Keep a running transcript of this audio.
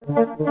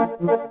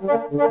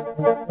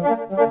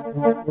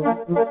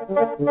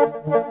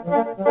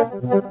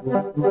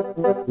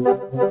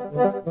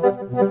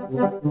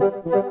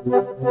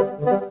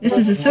This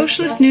is a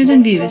Socialist News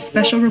and Views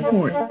special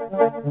report.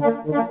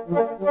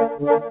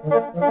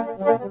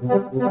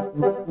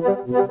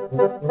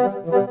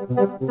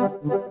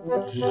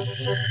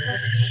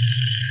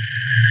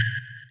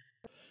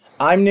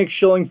 I'm Nick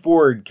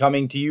Schilling-Ford,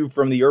 coming to you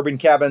from the Urban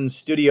Cabin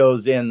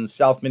Studios in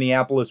South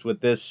Minneapolis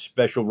with this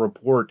special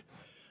report.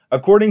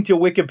 According to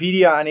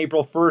Wikipedia, on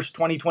April 1st,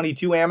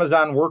 2022,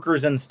 Amazon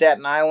workers in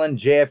Staten Island,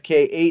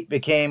 JFK 8,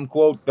 became,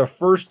 quote, the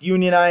first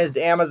unionized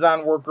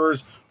Amazon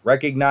workers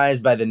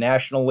recognized by the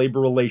National Labor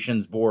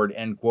Relations Board,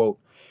 end quote.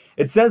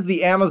 It says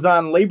the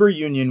Amazon Labor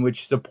Union,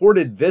 which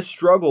supported this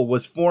struggle,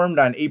 was formed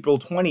on April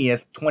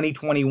 20th,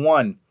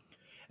 2021.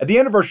 At the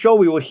end of our show,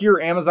 we will hear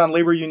Amazon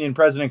Labor Union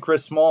President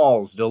Chris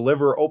Smalls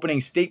deliver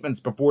opening statements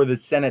before the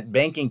Senate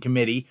Banking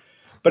Committee.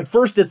 But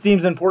first, it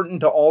seems important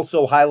to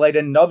also highlight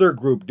another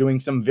group doing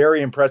some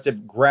very impressive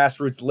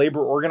grassroots labor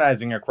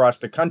organizing across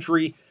the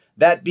country,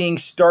 that being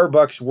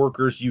Starbucks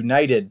Workers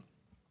United.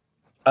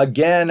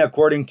 Again,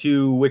 according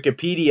to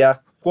Wikipedia,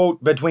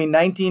 quote, between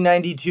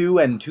 1992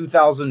 and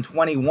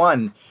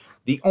 2021,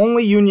 the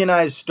only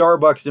unionized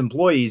Starbucks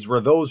employees were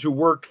those who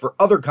worked for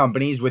other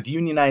companies with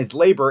unionized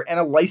labor and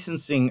a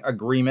licensing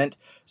agreement,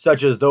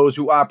 such as those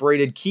who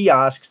operated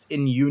kiosks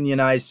in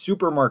unionized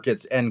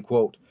supermarkets, end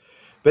quote.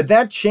 But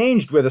that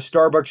changed with a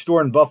Starbucks store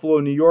in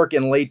Buffalo, New York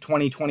in late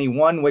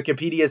 2021.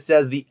 Wikipedia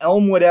says the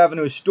Elmwood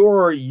Avenue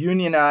store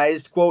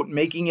unionized, quote,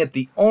 making it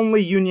the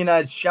only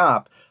unionized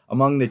shop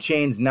among the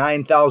chain's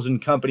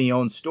 9,000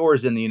 company-owned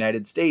stores in the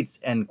United States,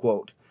 end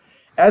quote.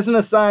 As an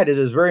aside, it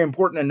is very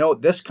important to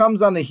note this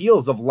comes on the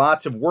heels of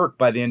lots of work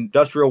by the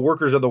industrial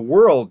workers of the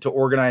world to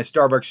organize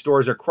Starbucks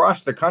stores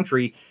across the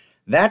country.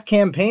 That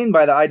campaign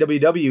by the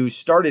IWW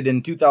started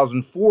in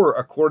 2004,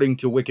 according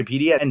to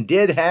Wikipedia, and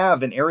did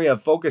have an area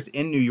of focus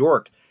in New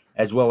York,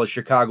 as well as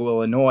Chicago,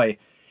 Illinois.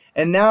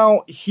 And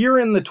now, here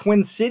in the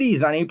Twin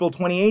Cities on April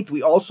 28th,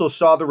 we also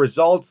saw the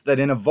results that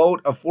in a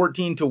vote of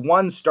 14-1,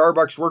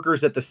 Starbucks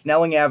workers at the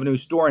Snelling Avenue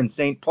store in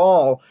St.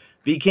 Paul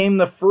became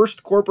the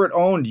first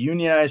corporate-owned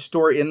unionized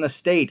store in the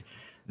state.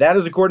 That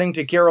is according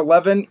to Carol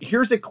Levin.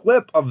 Here's a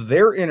clip of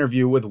their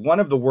interview with one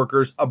of the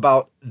workers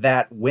about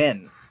that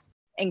win.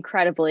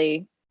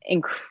 Incredibly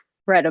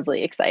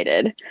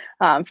excited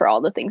for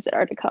all the things that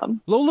are to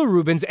come. Lola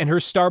Rubens and her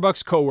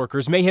Starbucks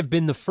coworkers may have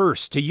been the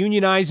first to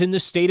unionize in the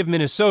state of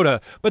Minnesota,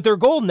 but their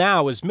goal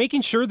now is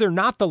making sure they're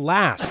not the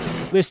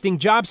last, listing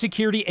job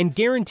security and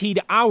guaranteed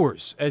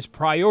hours as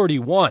priority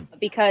one.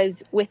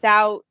 Because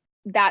without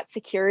that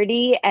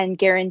security and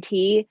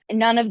guarantee,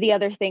 none of the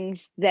other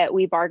things that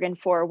we bargained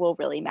for will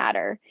really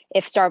matter.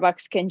 If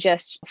Starbucks can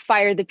just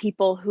fire the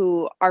people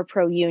who are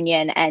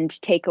pro-union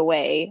and take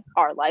away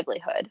our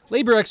livelihood.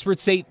 Labor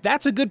experts say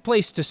that's a good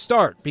place to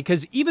start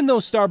because even though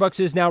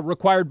Starbucks is now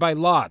required by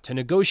law to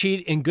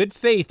negotiate in good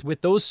faith with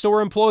those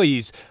store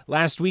employees,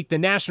 last week the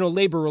National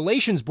Labor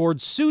Relations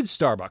Board sued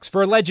Starbucks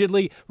for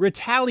allegedly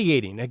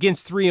retaliating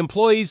against 3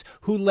 employees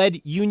who led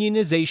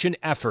unionization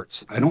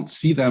efforts. I don't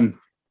see them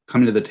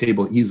coming to the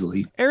table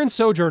easily. Aaron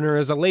Sojourner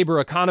is a labor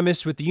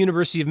economist with the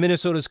University of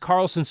Minnesota's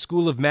Carlson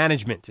School of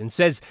Management and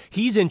says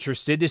he's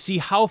interested to see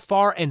how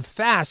far and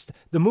fast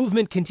the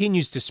movement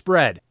continues to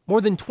spread.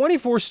 More than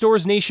 24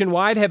 stores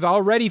nationwide have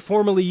already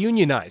formally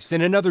unionized,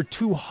 and another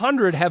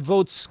 200 have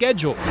votes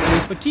scheduled.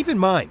 But keep in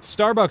mind,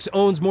 Starbucks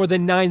owns more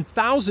than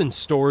 9,000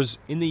 stores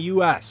in the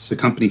U.S. The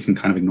company can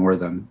kind of ignore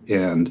them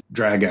and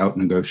drag out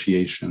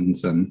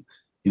negotiations and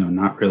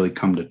not really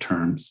come to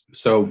terms.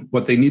 So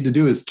what they need to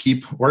do is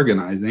keep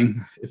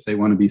organizing if they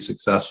want to be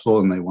successful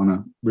and they want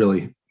to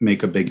really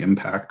make a big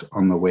impact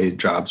on the way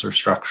jobs are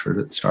structured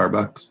at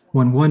Starbucks.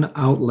 When one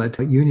outlet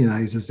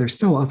unionizes, they're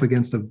still up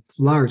against a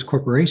large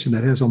corporation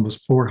that has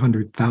almost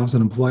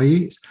 400,000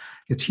 employees.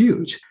 It's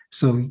huge.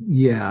 So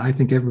yeah, I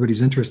think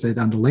everybody's interested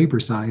on the labor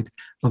side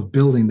of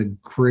building the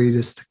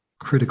greatest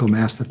critical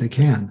mass that they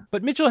can.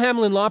 But Mitchell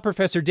Hamlin law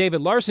professor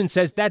David Larson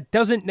says that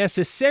doesn't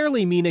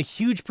necessarily mean a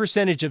huge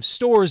percentage of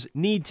stores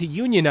need to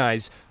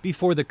unionize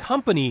before the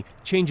company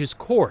changes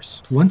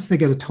course. Once they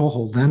get a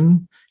toehold,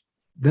 then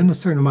a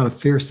certain amount of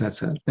fear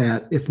sets in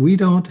that if we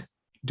don't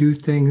do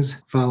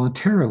things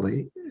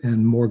voluntarily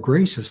and more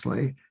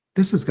graciously,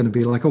 this is going to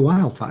be like a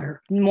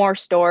wildfire. More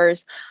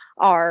stores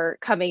are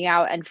coming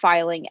out and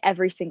filing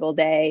every single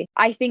day.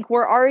 I think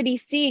we're already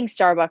seeing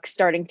Starbucks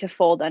starting to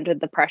fold under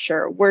the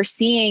pressure. We're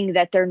seeing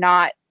that they're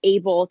not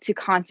able to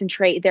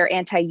concentrate their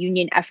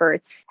anti-union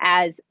efforts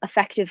as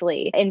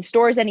effectively in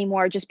stores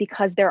anymore just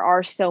because there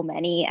are so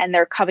many and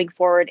they're coming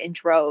forward in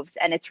droves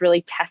and it's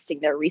really testing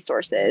their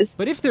resources.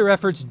 But if their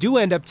efforts do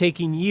end up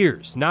taking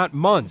years, not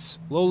months,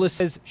 Lola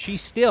says she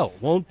still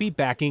won't be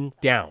backing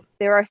down.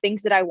 There are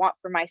things that I want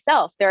for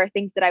myself. There are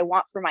things that I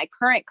want for my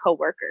current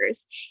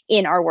coworkers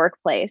in our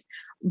workplace.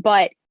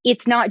 But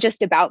it's not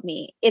just about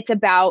me. It's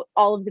about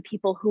all of the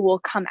people who will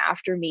come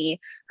after me,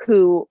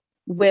 who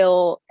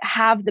will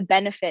have the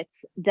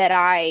benefits that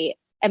I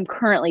am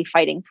currently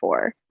fighting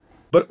for.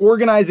 But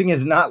organizing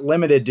is not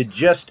limited to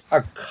just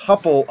a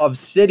couple of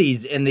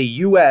cities in the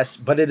U.S.,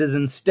 but it is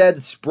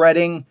instead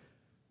spreading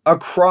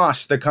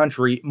across the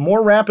country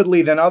more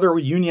rapidly than other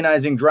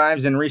unionizing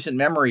drives in recent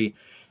memory.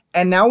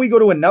 And now we go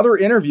to another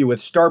interview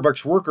with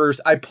Starbucks workers.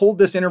 I pulled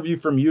this interview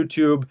from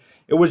YouTube.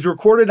 It was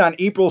recorded on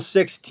April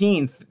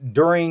 16th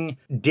during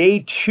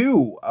day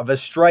 2 of a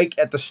strike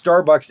at the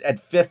Starbucks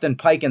at 5th and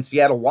Pike in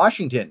Seattle,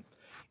 Washington.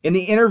 In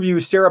the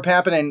interview, Sarah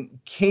Pappen and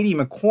Katie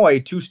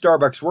McCoy, 2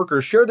 Starbucks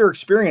workers, share their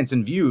experience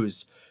and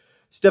views.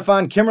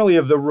 Stefan Kimmerly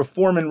of the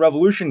Reform and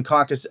Revolution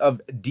Caucus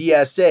of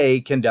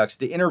DSA conducts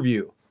the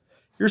interview.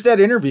 Here's that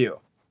interview.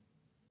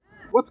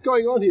 What's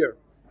going on here?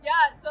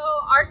 Yeah, so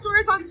our store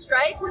is on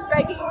strike. We're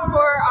striking for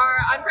our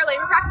unfair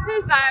labor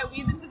practices that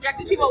we've been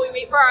subjected to while we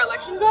wait for our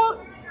election vote.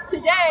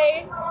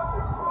 Today,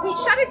 we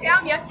shut it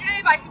down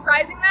yesterday by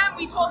surprising them.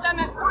 We told them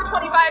at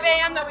 4:25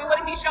 a.m. that we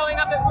wouldn't be showing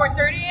up at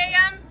 4:30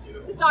 a.m.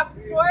 to stock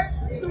the store.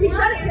 So we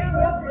shut it down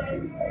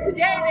yesterday.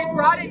 Today, they've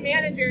brought in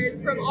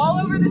managers from all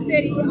over the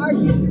city. Our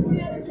district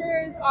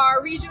managers,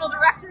 our regional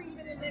director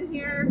even is in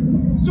here,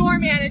 store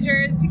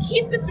managers, to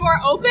keep the store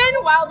open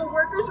while the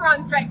workers are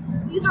on strike.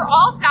 These are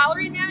all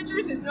salaried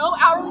managers. There's no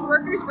hourly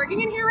workers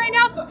working in here right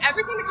now. So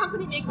everything the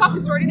company makes off the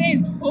store today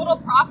is total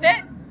profit.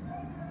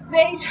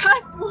 They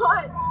just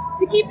want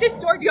to keep this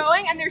store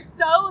going, and they're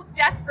so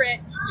desperate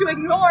to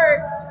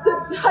ignore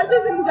the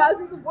dozens and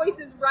dozens of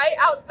voices right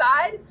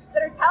outside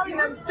that are telling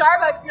them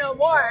Starbucks no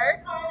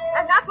more.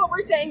 And that's what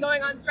we're saying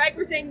going on strike.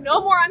 We're saying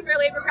no more unfair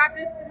labor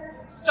practices.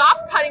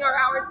 Stop cutting our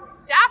hours.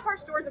 Staff our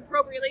stores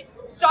appropriately.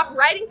 Stop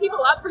writing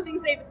people up for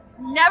things they've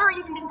never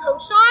even been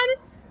coached on.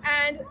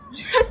 And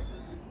just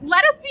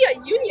let us be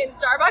a union,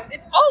 Starbucks.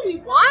 It's all we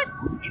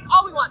want. It's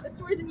all we want. The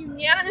store is in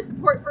unanimous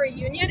support for a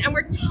union, and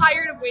we're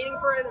tired of waiting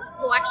for an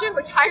election.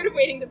 We're tired of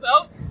waiting to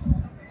vote.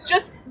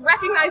 Just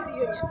recognize the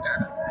union,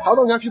 Starbucks. How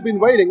long have you been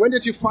waiting? When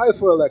did you file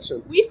for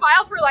election? We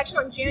filed for election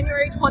on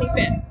January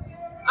 25th.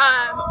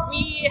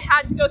 We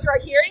had to go through our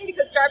hearing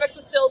because Starbucks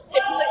was still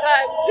stipulating.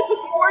 This was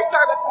before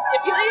Starbucks was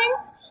stipulating.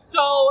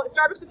 So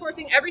Starbucks was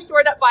forcing every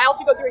store that filed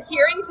to go through a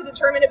hearing to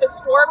determine if a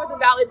store was a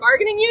valid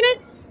bargaining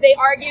unit. They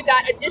argued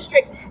that a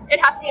district, it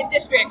has to be a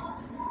district.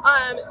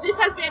 This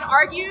has been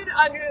argued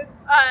under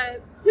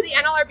to the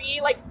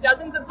NLRB like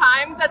dozens of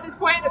times at this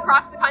point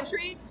across the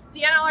country.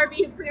 The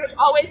NLRB has pretty much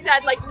always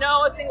said like,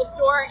 no, a single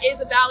store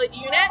is a valid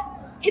unit.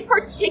 It's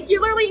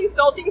particularly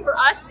insulting for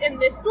us in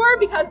this store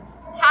because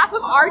half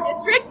of our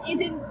district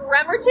is in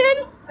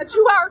Bremerton, a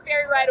 2-hour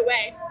ferry ride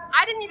away.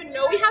 I didn't even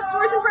know we had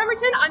stores in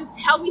Bremerton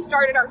until we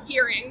started our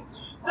hearing.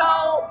 So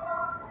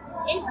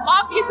it's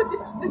obvious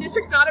that the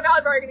district's not a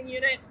valid bargaining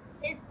unit.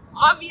 It's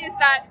obvious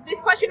that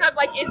this question of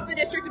like, is the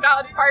district a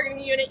valid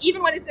bargaining unit,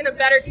 even when it's in a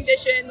better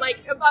condition, like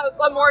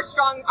a more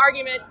strong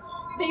argument,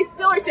 they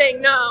still are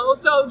saying no.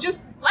 So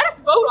just let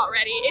us vote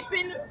already. It's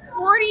been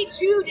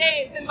 42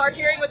 days since our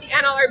hearing with the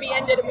NLRB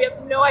ended, and we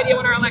have no idea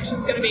when our election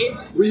is going to be.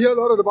 We hear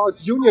a lot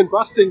about union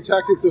busting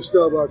tactics of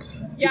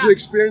Starbucks. Yeah. Did you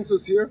experience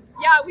this here?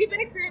 Yeah, we've been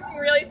experiencing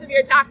really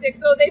severe tactics.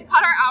 So they've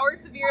cut our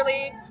hours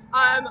severely.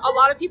 A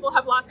lot of people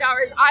have lost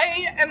hours.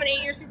 I am an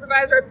 8-year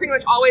supervisor. I've pretty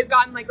much always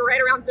gotten like right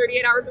around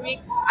 38 hours a week.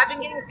 I've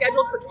been getting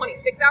scheduled for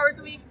 26 hours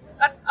a week.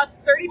 That's a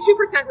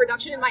 32%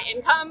 reduction in my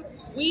income.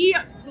 We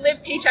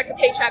live paycheck to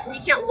paycheck. We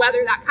can't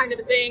weather that kind of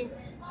a thing.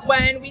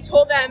 When we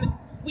told them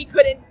we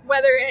couldn't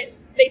weather it,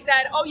 they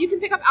said, oh, you can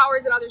pick up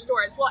hours at other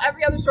stores. Well,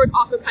 every other store is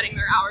also cutting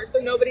their hours, so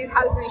nobody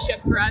has any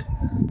shifts for us.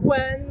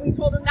 When we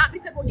told them that, they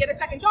said, well, get a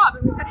second job.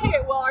 And we said, hey,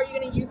 well, are you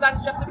going to use that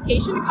as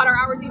justification to cut our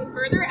hours even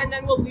further? And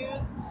then we'll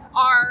lose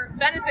our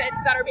benefits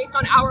that are based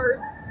on hours,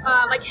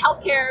 like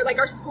healthcare, like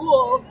our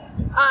school.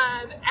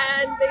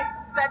 And they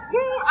said,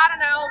 I don't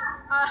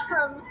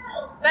know.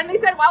 Then they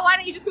said, well, why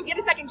don't you just go get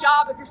a second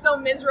job if you're so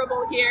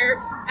miserable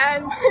here?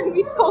 And when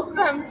we told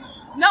them,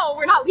 no,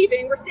 we're not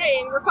leaving, we're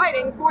staying, we're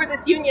fighting for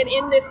this union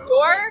in this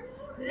store.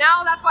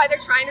 Now that's why they're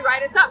trying to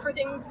write us up for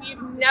things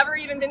we've never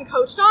even been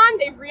coached on.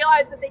 They've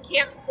realized that they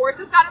can't force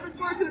us out of the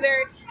store,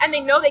 and they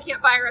know they can't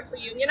fire us for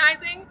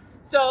unionizing.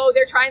 So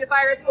they're trying to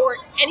fire us for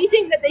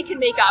anything that they can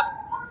make up.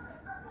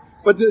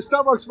 But the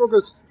Starbucks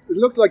workers, it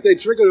looks like they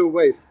triggered a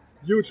wave.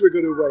 You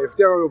triggered a wave.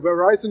 There are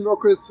Verizon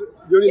workers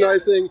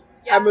unionizing,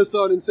 Yeah.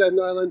 Amazon in Staten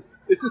Island.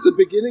 Is this the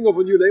beginning of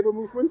a new labor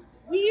movement?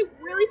 We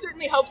really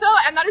certainly hope so,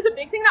 and that is a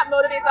big thing that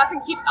motivates us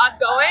and keeps us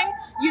going.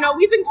 You know,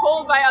 we've been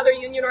told by other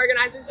union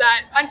organizers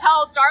that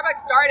until Starbucks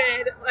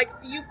started, like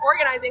youth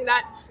organizing,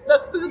 that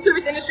the food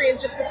service industry has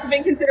just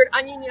been considered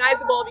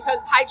ununionizable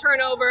because high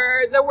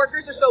turnover, the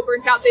workers are so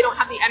burnt out, they don't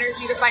have the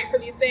energy to fight for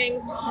these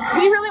things.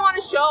 We really want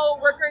to show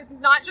workers,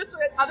 not just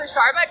at other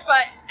Starbucks,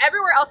 but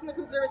everywhere else in the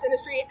food service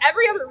industry,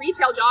 every other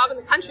retail job in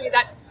the country,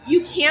 that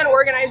you can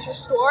organize your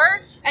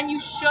store, and you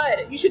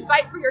should. You should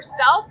fight for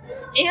yourself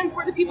and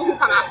for the people who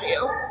come after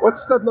you.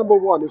 What's step number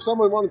one if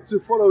someone wanted to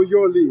follow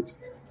your lead?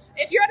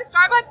 If you're at a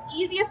Starbucks,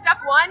 easiest step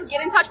one,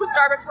 get in touch with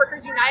Starbucks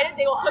Workers United.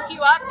 They will hook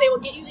you up. They will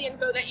get you the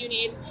info that you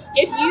need.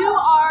 If you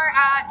are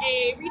at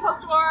a retail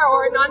store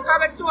or a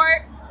non-Starbucks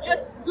store,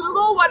 just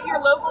Google what your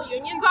local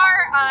unions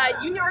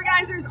are. Union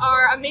organizers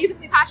are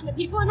amazingly passionate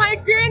people in my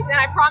experience, and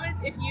I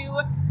promise if you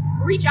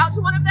reach out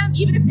to one of them,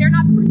 even if they're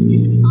not the person you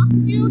should be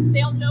talking to,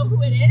 they'll know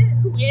who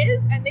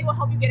is, and they will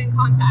help you get in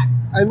contact.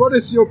 And what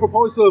is your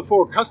proposal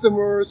for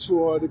customers,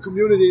 for the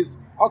communities?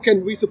 How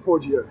can we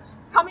support you?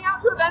 Coming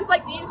out to events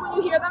like these when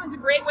you hear them is a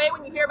great way.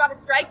 When you hear about a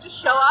strike, just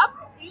show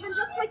up. Even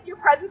just like your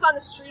presence on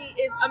the street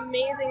is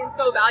amazing and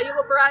so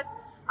valuable for us.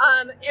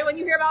 And when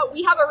you hear about,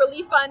 we have a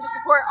relief fund to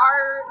support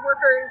our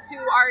workers who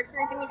are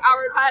experiencing these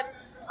hour cuts.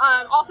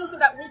 Also so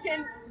that we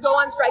can go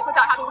on strike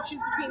without having to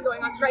choose between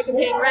going on strike and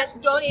paying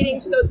rent. Donating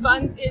to those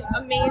funds is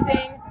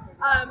amazing.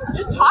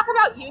 Just talk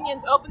about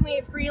unions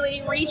openly,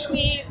 freely,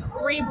 retweet,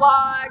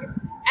 reblog,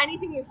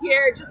 anything you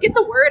hear. Just get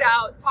the word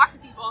out. Talk to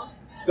people.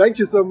 Thank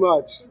you so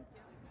much.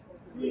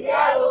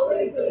 Seattle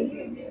is a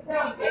union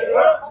town. Get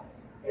up,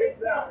 get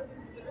down.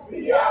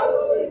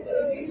 Seattle is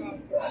a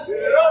union town.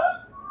 Get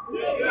up,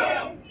 get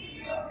down.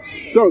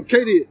 So,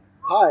 Katie,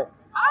 hi.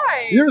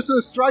 Hi. Here's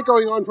a strike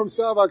going on from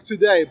Starbucks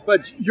today,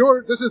 but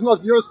this is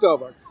not your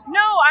Starbucks. No,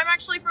 I'm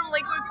actually from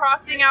Lakewood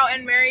Crossing out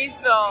in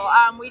Marysville.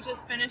 We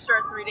just finished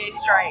our 3-day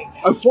strike.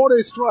 A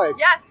 4-day strike?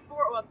 Yes,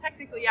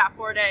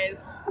 4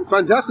 days.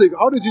 Fantastic.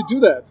 How did you do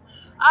that?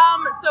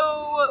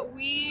 So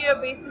we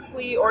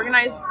basically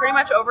organized pretty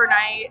much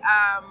overnight.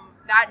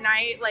 That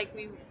night,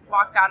 we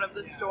walked out of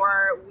the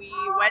store, we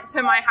went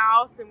to my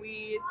house and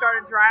we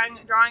started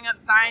drawing up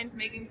signs,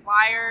 making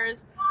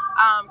flyers,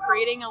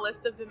 creating a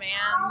list of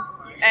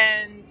demands,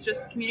 and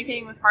just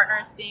communicating with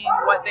partners, seeing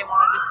what they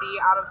wanted to see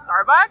out of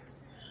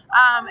Starbucks.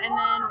 And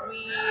then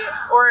we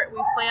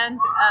planned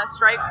a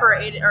strike for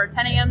 8 or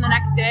 10 a.m. the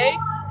next day,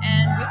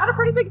 and we had a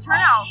pretty big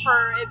turnout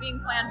for it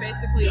being planned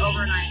basically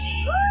overnight.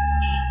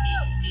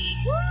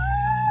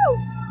 Woo!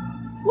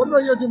 What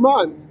were your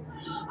demands?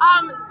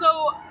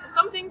 So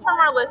some things from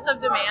our list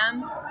of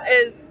demands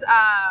is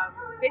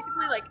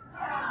basically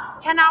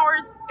 10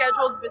 hours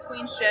scheduled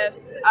between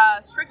shifts,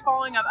 strict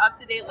following of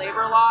up-to-date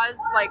labor laws.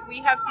 We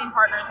have seen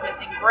partners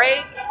missing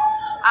breaks,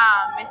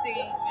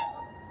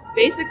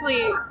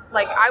 basically,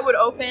 I would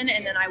open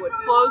and then I would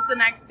close the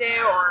next day,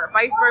 or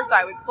vice versa.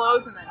 I would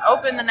close and then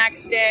open the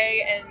next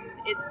day, and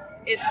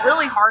it's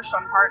really harsh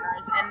on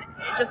partners and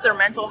just their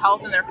mental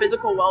health and their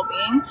physical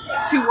well-being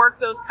to work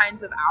those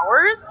kinds of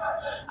hours.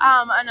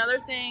 Another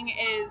thing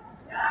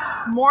is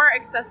more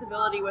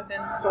accessibility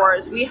within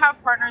stores. We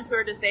have partners who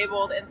are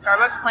disabled, and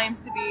Starbucks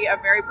claims to be a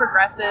very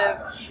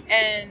progressive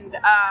and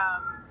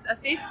a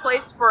safe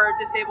place for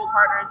disabled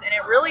partners, and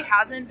it really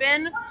hasn't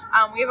been.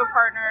 We have a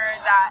partner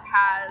that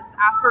has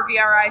asked for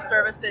VRI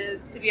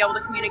services to be able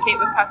to communicate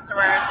with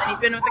customers, and he's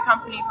been with the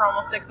company for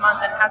almost 6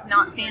 months and has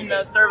not seen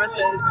those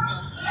services.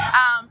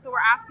 So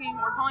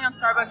we're calling on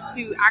Starbucks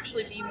to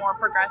actually be more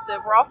progressive.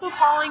 We're also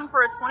calling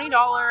for a $20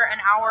 an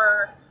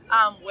hour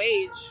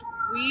wage.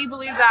 We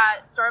believe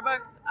that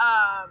Starbucks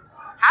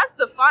has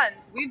the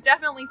funds. We've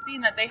definitely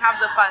seen that they have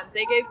the funds.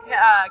 They gave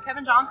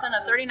Kevin Johnson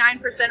a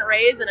 39%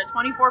 raise and a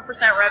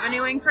 24%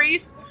 revenue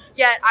increase,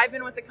 yet I've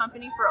been with the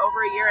company for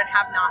over a year and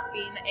have not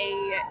seen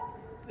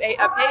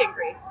a pay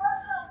increase.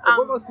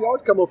 What was the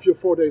outcome of your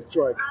 4-day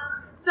strike?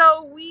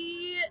 So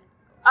we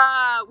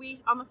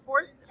on the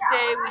 4th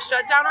day, we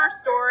shut down our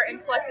store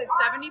and collected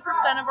 70%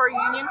 of our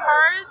union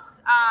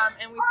cards,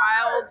 and we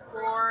filed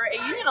for a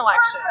union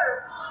election.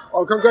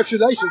 Oh,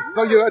 congratulations.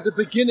 So you're at the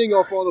beginning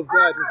of all of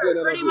that.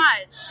 Pretty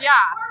much, yeah.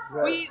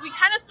 Right. We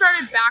kind of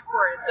started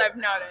backwards, I've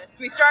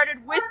noticed. We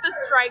started with the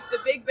strike, the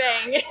Big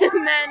Bang,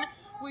 and then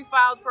we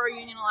filed for a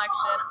union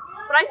election.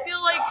 But I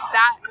feel like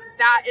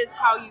that is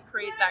how you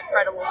create that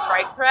credible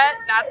strike threat.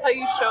 That's how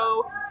you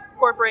show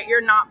corporate you're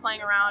not playing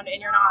around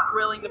and you're not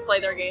willing to play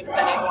their games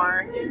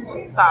anymore.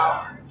 So,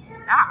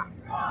 yeah.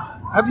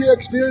 Have you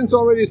experienced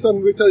already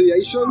some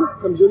retaliation,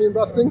 some union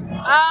busting?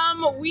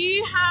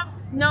 We have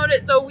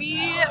noticed. So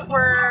we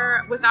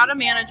were without a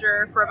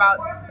manager for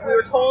we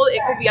were told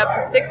it could be up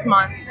to 6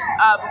 months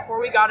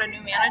before we got a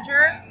new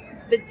manager.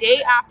 The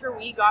day after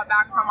we got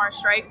back from our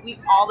strike, we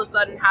all of a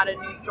sudden had a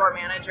new store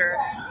manager.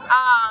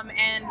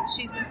 And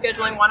she's been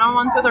scheduling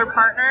one-on-ones with our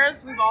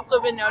partners. We've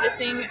also been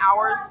noticing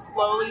hours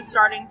slowly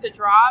starting to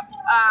drop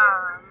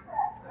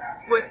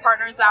with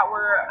partners that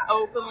were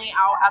openly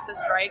out at the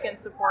strike and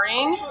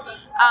supporting.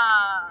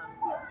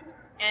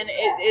 And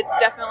it's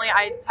definitely,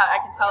 I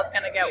can tell it's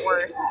going to get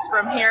worse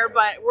from here,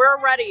 but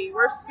we're ready.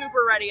 We're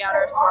super ready at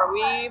our store.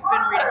 We've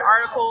been reading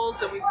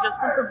articles, and we've just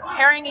been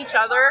preparing each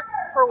other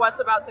for what's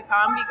about to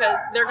come, because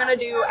they're going to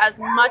do as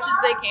much as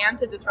they can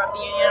to disrupt the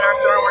union in our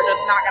store, and we're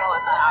just not going to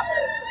let that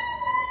happen.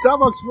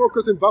 Starbucks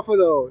workers in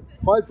Buffalo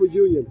fight for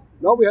union.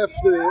 Now we have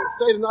the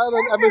Staten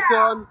Island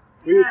Amazon.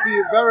 We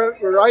see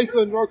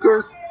Verizon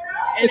workers.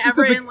 And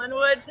Everett and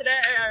Linwood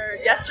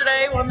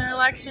yesterday won their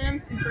election.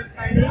 Super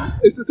exciting.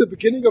 Is this the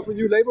beginning of a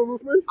new labor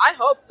movement? I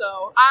hope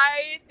so.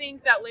 I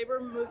think that labor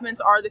movements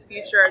are the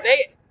future.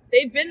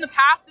 They've been the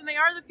past and they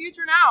are the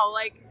future now.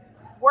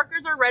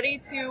 Workers are ready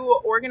to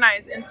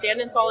organize and stand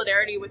in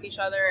solidarity with each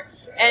other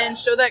and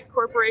show that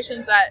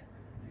corporations that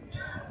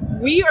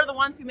we are the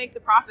ones who make the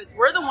profits.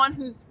 We're the one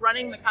who's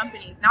running the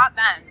companies, not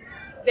them.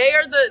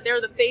 they're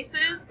the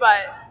faces,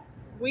 but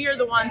we are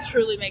the ones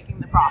truly making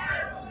the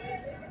profits.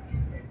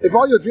 If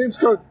all your dreams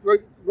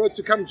were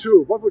to come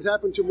true, what would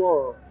happen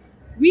tomorrow?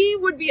 We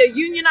would be a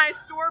unionized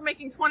store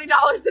making $20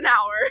 an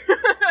hour.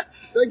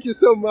 Thank you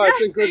so much,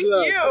 yes, and good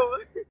luck. Thank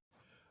you.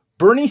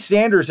 Bernie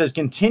Sanders has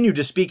continued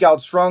to speak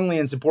out strongly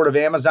in support of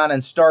Amazon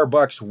and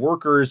Starbucks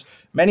workers.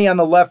 Many on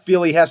the left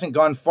feel he hasn't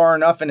gone far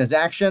enough in his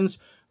actions,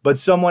 but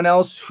someone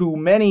else who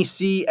many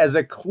see as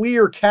a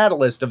clear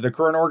catalyst of the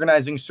current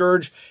organizing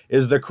surge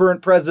is the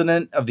current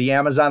president of the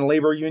Amazon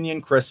labor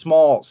union, Chris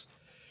Smalls.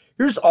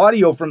 Here's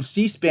audio from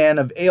C-SPAN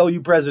of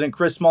ALU President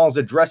Chris Smalls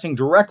addressing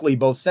directly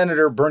both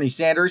Senator Bernie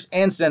Sanders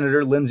and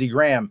Senator Lindsey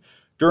Graham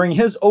during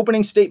his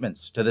opening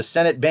statements to the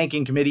Senate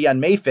Banking Committee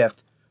on May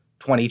 5th,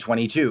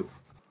 2022.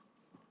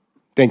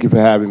 Thank you for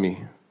having me.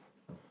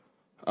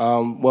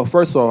 Well,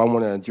 first off, I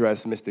want to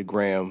address Mr.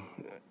 Graham.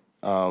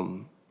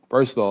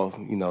 First off,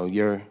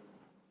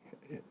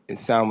 it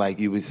sounded like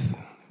you was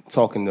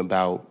talking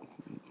about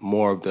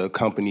more of the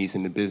companies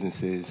and the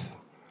businesses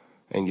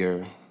in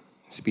your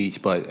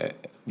speech, but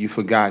you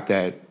forgot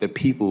that the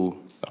people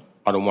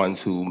are the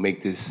ones who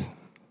make these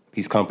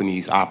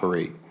companies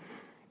operate.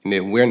 And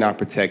if we're not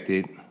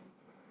protected,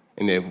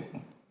 and if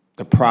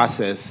the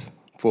process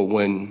for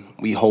when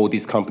we hold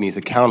these companies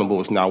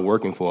accountable is not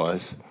working for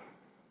us,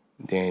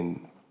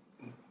 then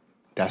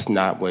that's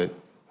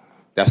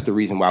the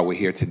reason why we're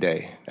here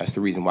today. That's the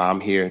reason why I'm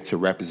here to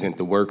represent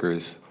the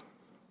workers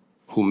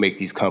who make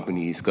these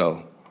companies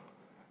go.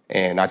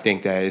 And I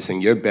think that it's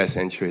in your best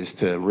interest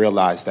to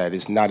realize that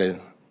it's not a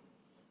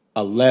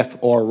left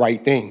or a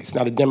right thing. It's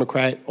not a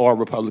Democrat or a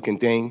Republican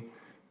thing.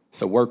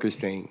 It's a workers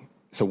thing.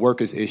 It's a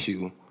workers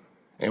issue.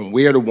 And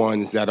we're the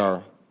ones that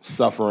are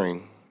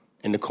suffering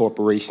in the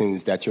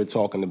corporations that you're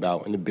talking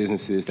about, in the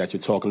businesses that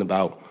you're talking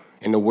about,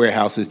 in the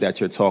warehouses that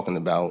you're talking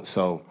about.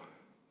 So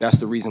that's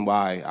the reason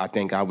why I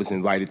think I was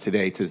invited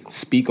today to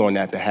speak on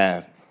that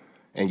behalf.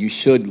 And you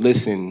should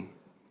listen,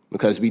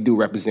 because we do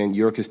represent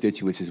your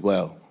constituents as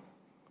well.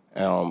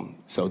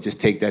 So just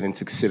take that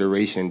into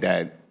consideration,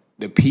 that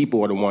the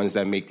people are the ones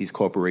that make these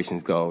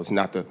corporations go. It's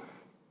not the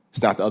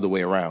other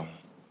way around.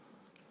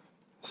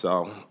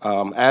 So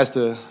as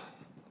the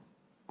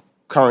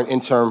current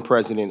interim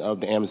president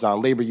of the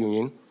Amazon Labor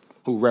Union,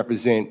 who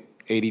represent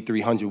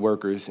 8,300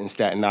 workers in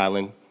Staten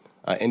Island,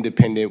 an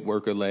independent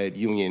worker-led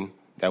union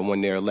that won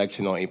their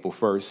election on April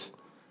 1st.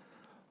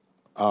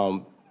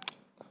 I'm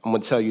gonna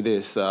tell you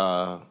this,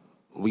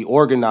 we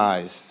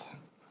organized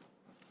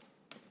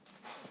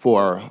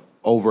for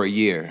over a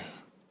year.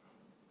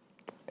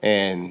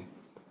 And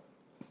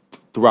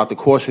throughout the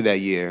course of that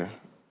year,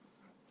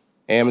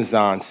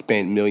 Amazon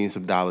spent millions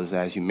of dollars,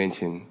 as you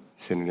mentioned,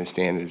 Senator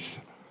Sanders.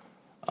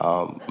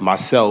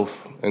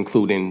 Myself,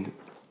 including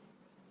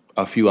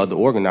a few other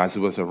organizers,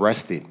 was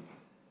arrested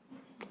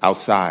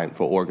outside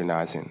for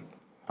organizing,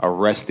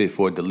 arrested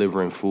for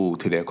delivering food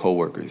to their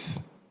coworkers.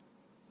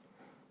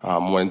 I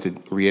wanted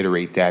to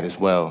reiterate that as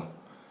well.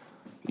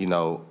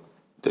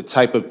 The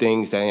type of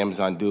things that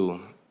Amazon do,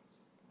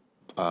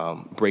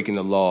 breaking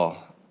the law,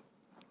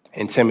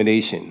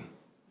 intimidation,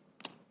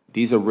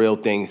 these are real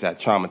things that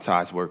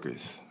traumatize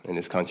workers in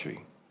this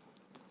country.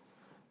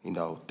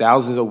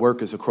 Thousands of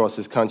workers across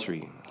this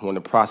country who are in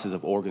the process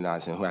of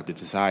organizing, who have the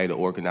desire to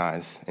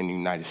organize in the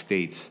United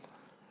States.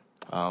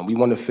 We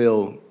want to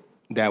feel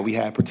that we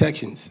have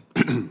protections.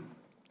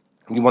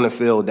 We want to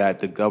feel that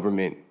the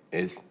government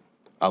is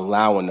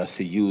allowing us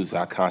to use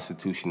our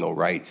constitutional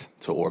rights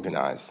to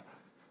organize.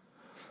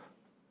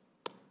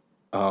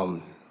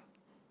 The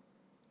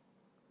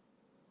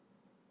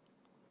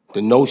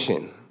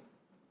notion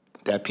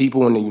that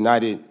people in the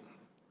united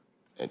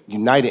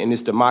in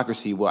this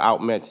democracy will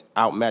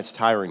outmatch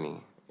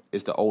tyranny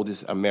is the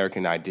oldest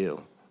American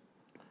ideal.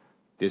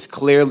 There's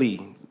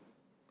clearly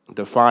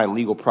defined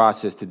legal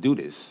process to do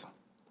this,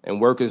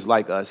 and workers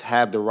like us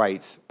have the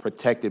rights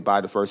protected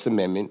by the First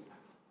Amendment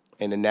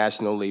and the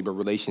National Labor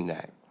Relations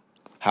Act.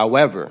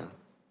 However,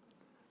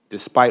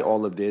 despite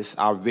all of this,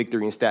 our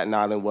victory in Staten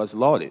Island was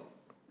lauded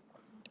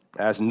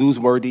as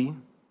newsworthy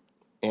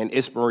and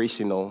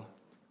inspirational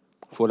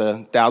for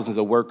the thousands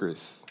of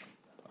workers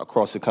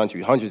across the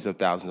country, hundreds of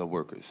thousands of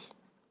workers.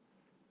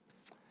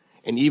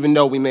 And even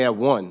though we may have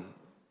won,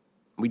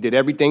 we did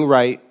everything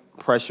right,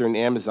 pressuring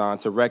Amazon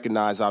to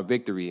recognize our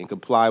victory and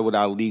comply with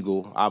our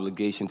legal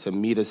obligation to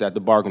meet us at the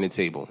bargaining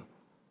table.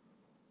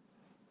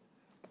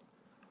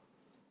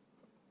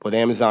 But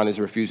Amazon is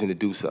refusing to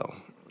do so.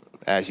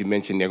 As you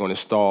mentioned, they're going to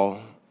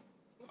stall.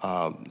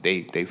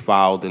 They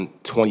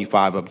filed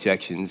 25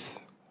 objections,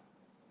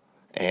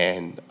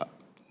 and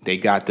they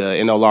got the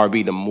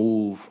NLRB to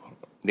move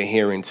the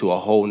hearing to a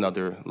whole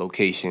nother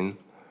location.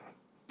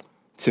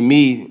 To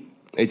me,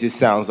 it just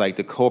sounds like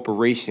the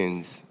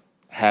corporations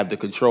have the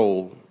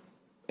control,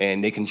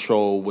 and they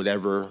control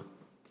whatever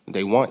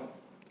they want.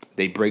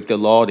 They break the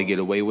law, they get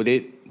away with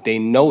it. They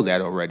know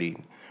that already,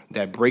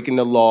 that breaking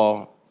the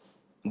law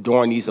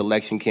during these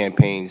election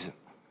campaigns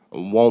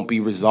won't be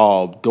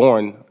resolved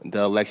during the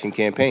election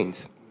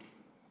campaigns.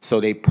 So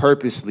they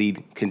purposely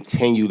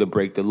continue to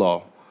break the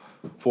law.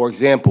 For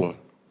example,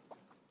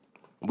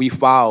 We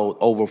filed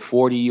over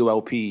 40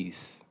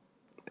 ULPs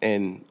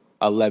in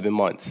 11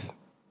 months.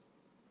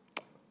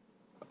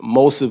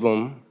 Most of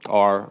them,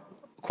 or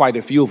quite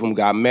a few of them,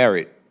 got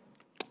merit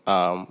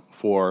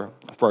for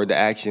further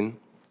action.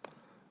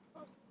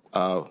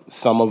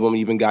 Some of them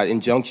even got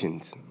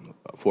injunctions.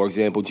 For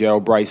example,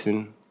 Gerald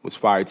Bryson was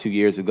fired 2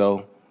 years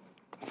ago.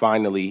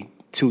 Finally,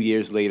 2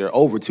 years later,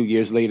 over 2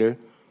 years later,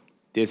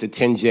 there's a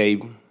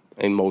 10J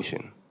in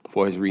motion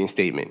for his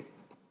reinstatement.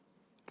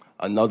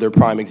 Another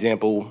prime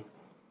example,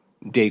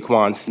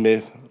 Daquan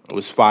Smith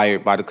was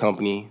fired by the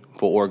company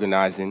for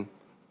organizing.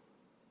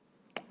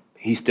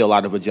 He's still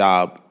out of a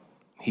job.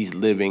 He's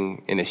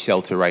living in a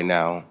shelter right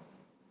now.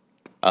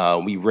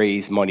 We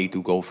raised money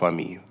through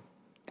GoFundMe.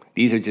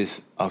 These are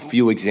just a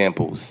few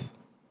examples,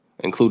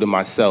 including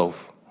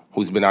myself,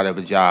 who's been out of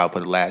a job for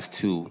the last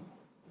 2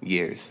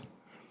 years.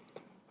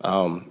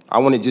 I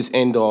want to just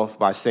end off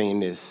by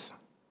saying this.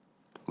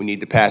 We need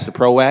to pass the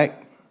PRO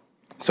Act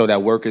so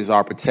that workers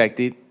are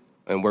protected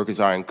and workers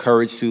are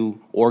encouraged to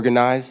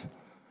organize.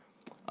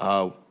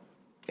 And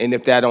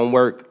if that don't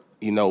work,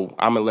 I'm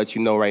going to let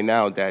you know right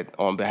now that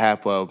on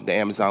behalf of the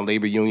Amazon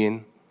Labor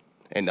Union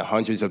and the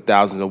hundreds of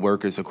thousands of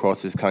workers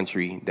across this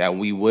country, that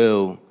we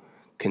will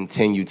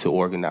continue to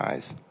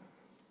organize.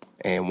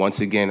 And once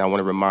again, I want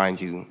to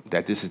remind you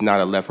that this is not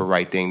a left or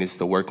right thing. This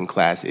is a working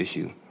class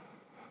issue.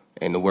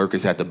 And the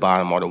workers at the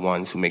bottom are the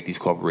ones who make these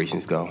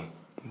corporations go.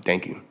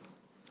 Thank you.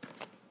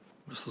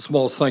 Mr.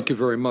 Smalls, thank you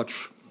very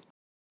much.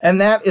 And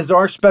that is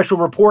our special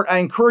report. I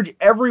encourage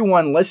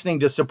everyone listening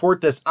to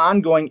support this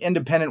ongoing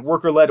independent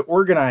worker-led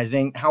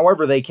organizing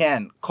however they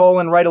can. Call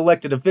and write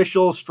elected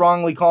officials,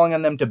 strongly calling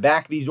on them to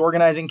back these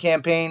organizing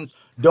campaigns,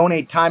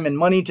 donate time and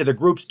money to the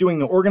groups doing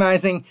the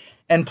organizing,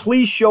 and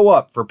please show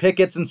up for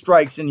pickets and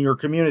strikes in your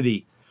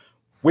community.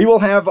 We will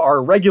have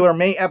our regular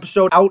May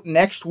episode out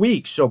next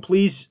week, so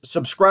please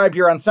subscribe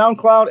here on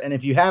SoundCloud, and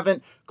if you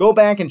haven't, go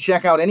back and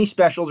check out any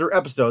specials or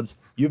episodes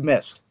you've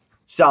missed.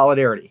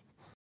 Solidarity.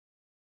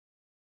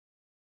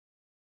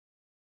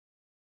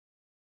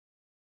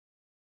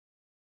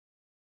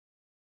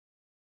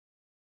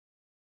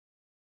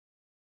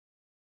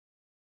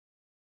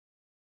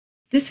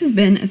 This has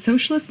been a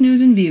Socialist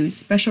News and Views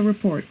special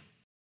report.